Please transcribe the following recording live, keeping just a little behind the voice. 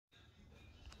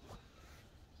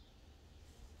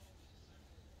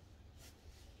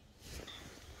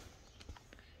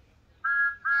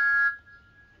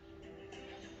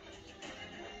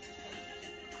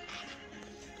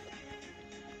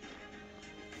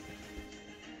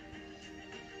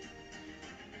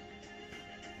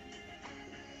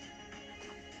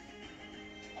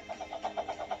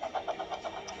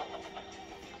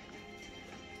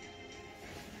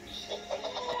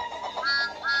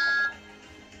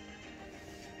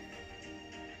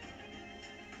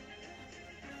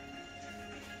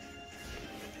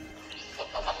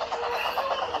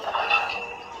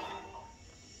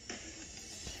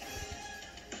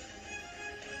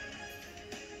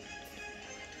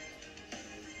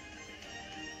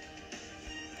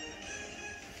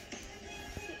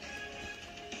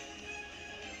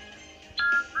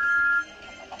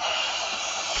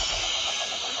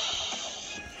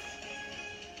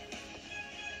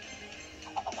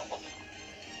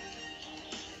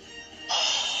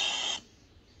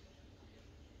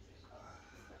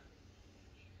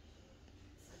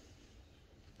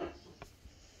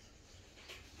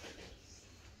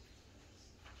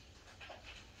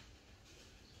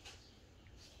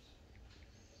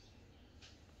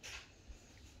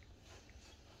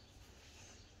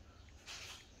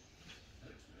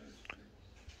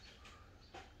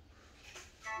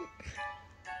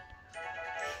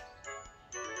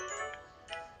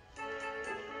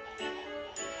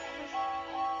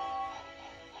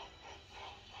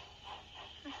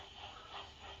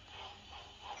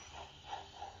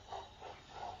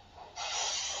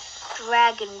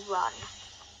dragon run.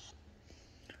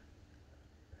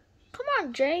 Come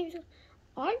on, James.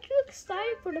 Aren't you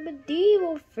excited for the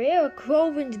medieval fair at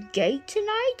Croven's Gate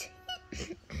tonight?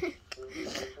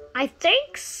 I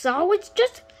think so. It's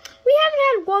just we haven't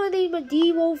had one of these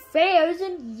medieval fairs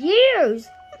in years.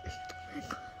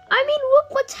 I mean,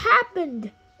 look what's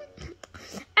happened.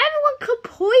 Everyone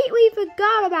completely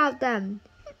forgot about them.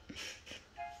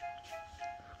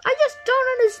 I just don't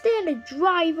understand the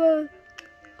driver.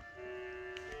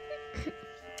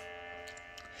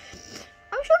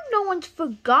 I'm sure no one's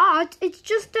forgot. It's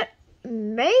just that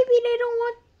maybe they don't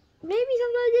want. Maybe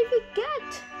sometimes they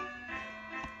forget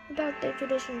about their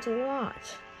traditions a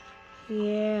lot.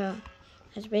 Yeah,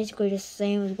 that's basically the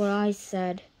same as what I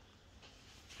said.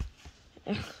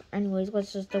 Anyways,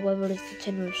 let's just deliver this to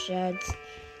Tin Sheds.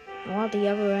 I want the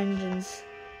other engines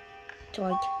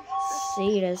to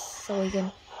see this so we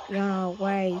can be on our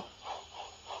way.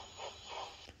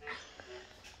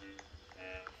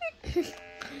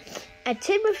 At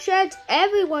Timber Sheds,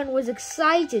 everyone was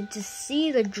excited to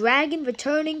see the dragon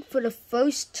returning for the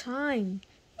first time.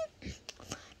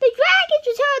 The dragon's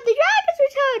returned! The dragon's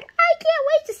returned! I can't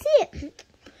wait to see it!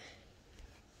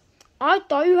 I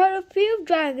thought you had a fear of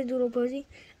dragons, little pussy.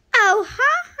 Oh,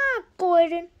 ha,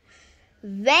 Gordon.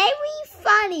 Very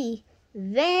funny.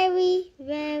 Very,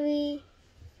 very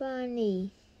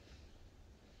funny.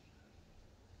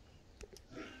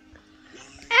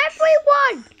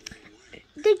 Everyone!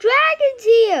 The dragon's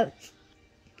here!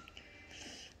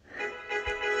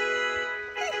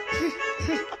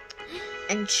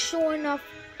 And sure enough,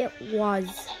 it was.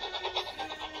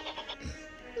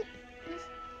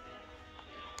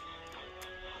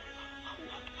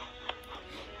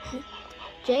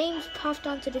 James puffed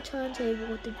onto the turntable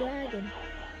with the dragon.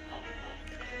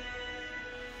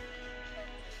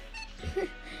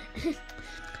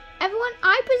 Everyone,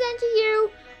 I present to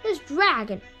you this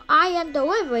dragon I am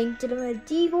delivering to the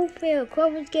medieval fair at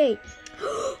Croven's Gate.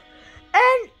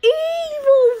 An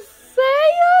evil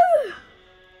fair?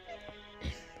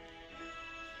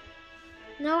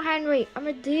 No, Henry, a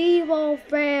medieval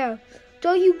fair.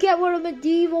 Don't you get what a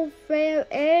medieval fair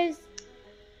is?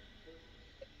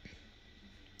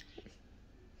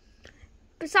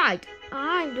 Besides,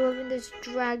 I'm delivering this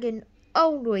dragon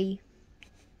only.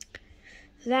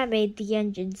 That made the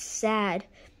engine sad,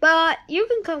 but you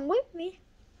can come with me.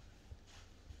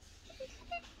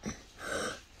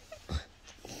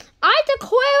 I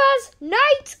declare us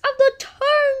Knights of the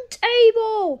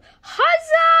Turntable!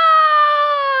 Huzzah!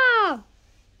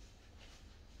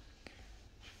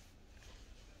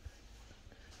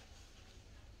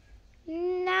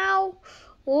 Now,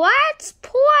 let's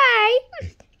play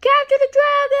Capture the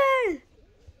Dragon!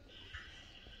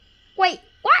 Wait,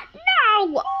 what? No! I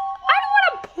don't want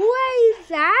to play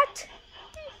that!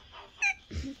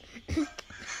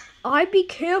 I'd be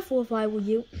careful if I were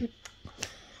you.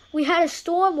 We had a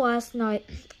storm last night.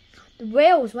 The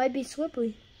rails might be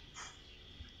slippery.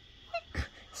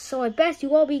 So I best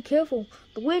you all be careful.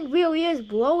 The wind really is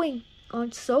blowing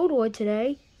on Sodor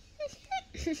today.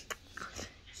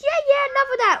 Yeah,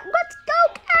 enough of that. Let's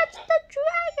go catch the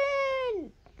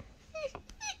dragon.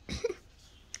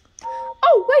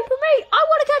 Oh, wait for me. I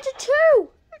want to catch it too.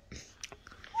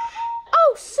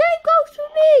 Oh, same goes for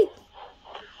me.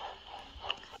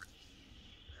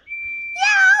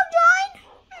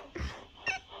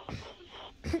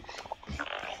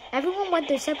 Everyone went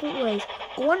their separate ways.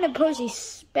 Gordon and Percy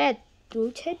sped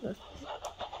through Tidmouth.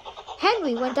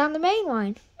 Henry went down the main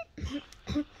line.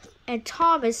 And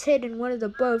Thomas hid in one of the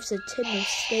berths at Tidmouth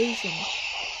Station.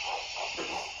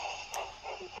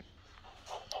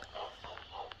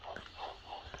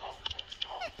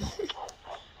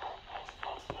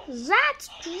 That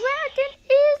dragon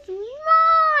is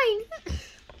mine!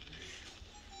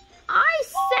 I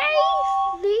say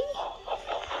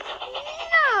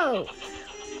no!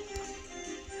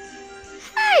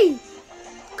 Hey!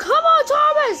 Come on,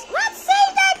 Thomas! Let's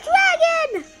save that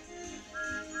dragon!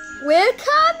 We're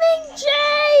coming,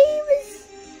 James!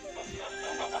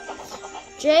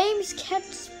 James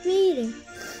kept speeding.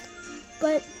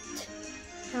 But,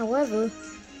 however,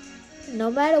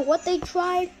 no matter what they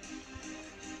tried,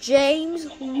 James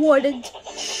wouldn't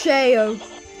share.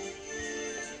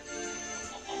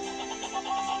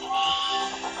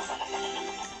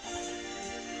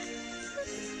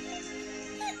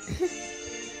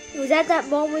 It was at that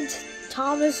moment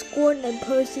Thomas, Gordon, and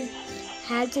Percy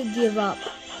had to give up.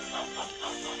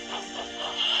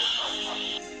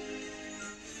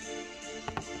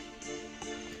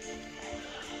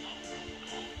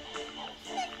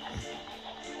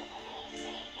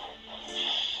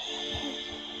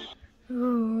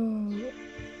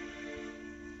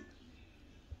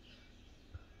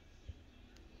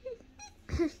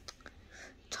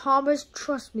 Thomas,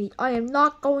 trust me, I am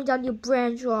not going down your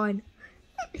branch line.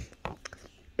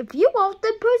 If you won't,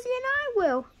 then Percy and I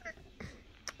will.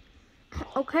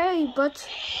 Okay, but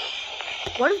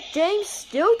what if James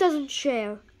still doesn't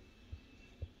share?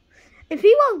 If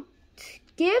he won't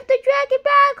give the dragon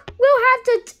back, we'll have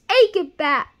to take it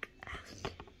back.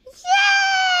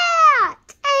 Yeah!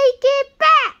 Take it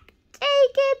back!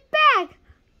 Take it back!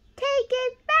 Take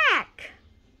it back!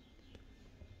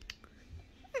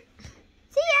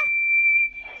 See ya!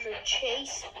 The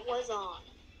chase was on.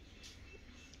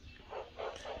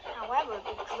 However,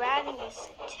 the dragon was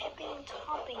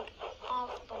topping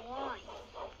off the line.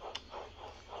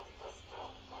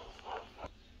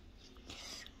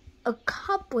 A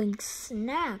coupling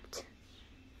snapped.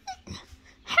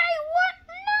 Hey, what?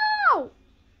 No!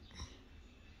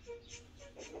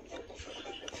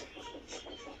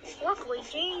 Luckily,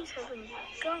 James had been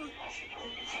going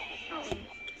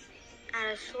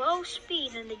at a slow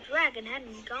speed, and the dragon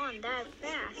hadn't gone that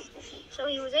fast, so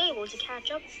he was able to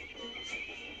catch up.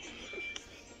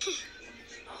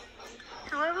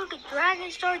 However, the dragon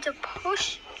started to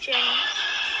push James.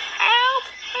 Help!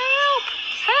 Help!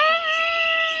 Help!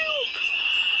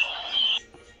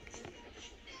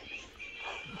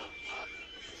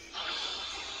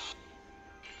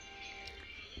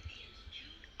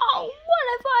 Oh, what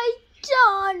have I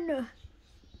done?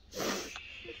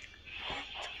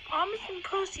 Thomas and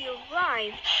Percy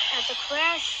arrived at the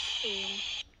crash scene.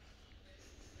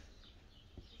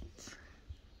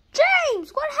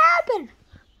 James, what happened?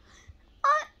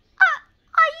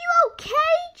 Are you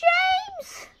okay, James?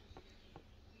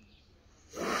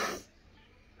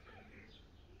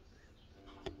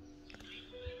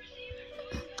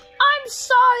 I'm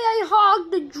sorry I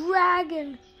hogged the dragon.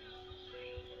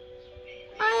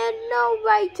 I had no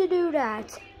right to do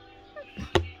that.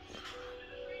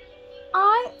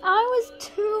 I was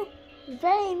too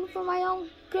vain for my own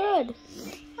good.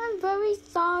 I'm very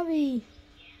sorry.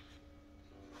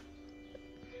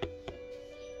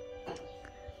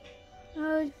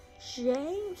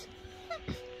 James?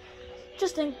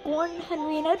 Just then Gordon,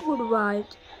 Henry, and Edward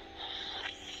arrived.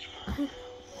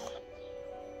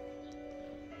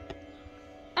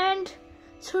 And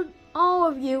to all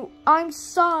of you, I'm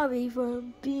sorry for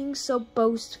being so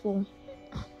boastful.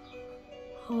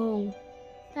 Oh,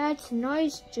 that's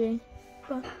nice, Jane.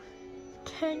 But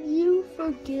can you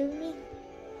forgive me?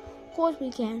 Of course we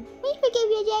can. We forgive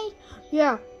you,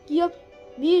 Jane. Yep,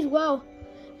 me as well.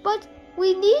 But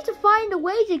we need to find a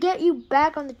way to get you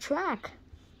back on the track.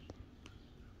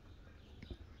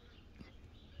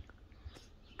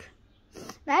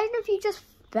 Imagine if you just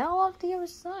fell off the other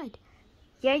side.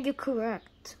 Yeah, you're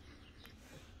correct.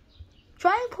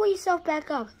 Try and pull yourself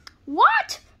back up.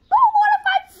 What? But what if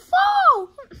I fall?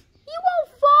 You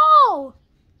won't fall.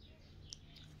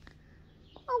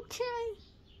 Okay.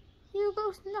 Here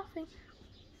goes nothing.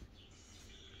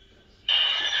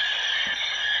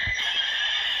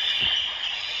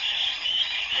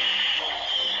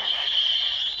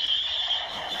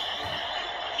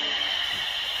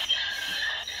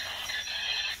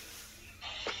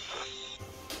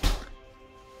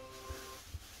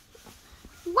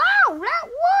 Wow, that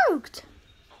worked!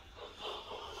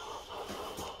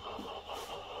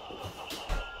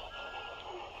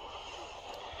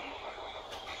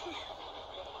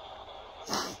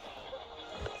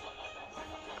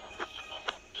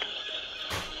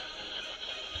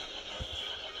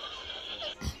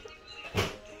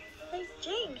 Hey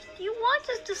James, do you want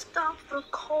us to stop for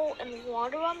coal and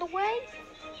water on the way?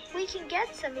 We can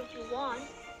get some if you want.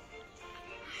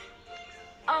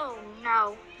 Oh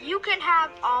no, you can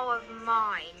have all of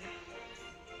mine.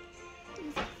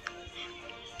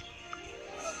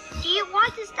 Do you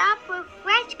want to stop for a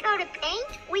fresh coat of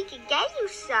paint? We can get you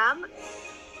some.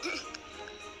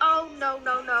 Oh no.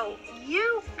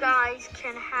 You guys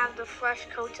can have the fresh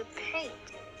coats of paint.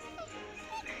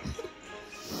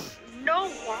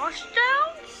 No wash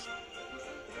downs?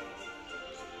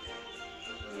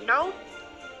 Nope.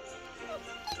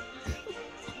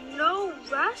 No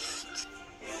rust?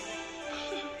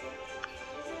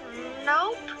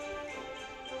 Nope.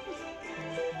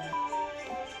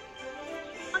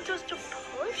 Want us to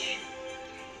push?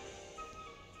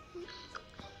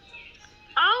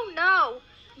 Oh no!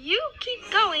 You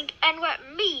keep going and let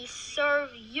me serve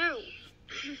you.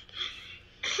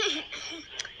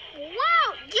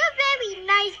 Wow, you're very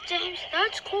nice, James.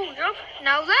 That's cool.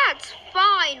 Now that's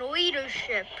fine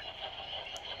leadership.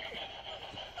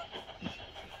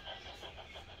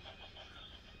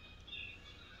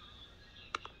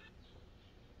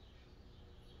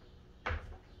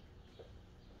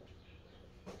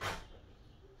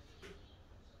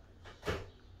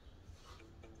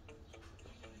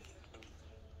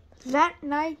 That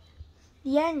night,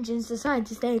 the engines decided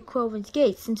to stay at Croven's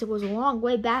Gate since it was a long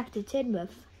way back to Tidmouth.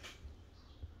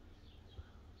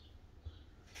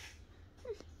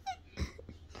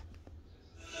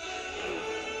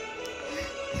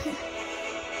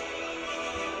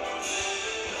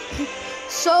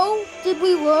 So, did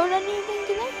we learn anything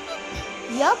today?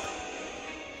 Yup.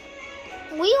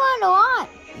 We learned a lot.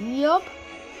 Yup.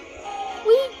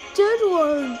 We did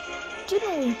learn,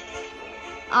 didn't we?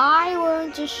 I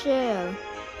learned to share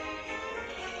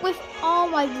with all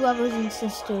my brothers and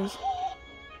sisters.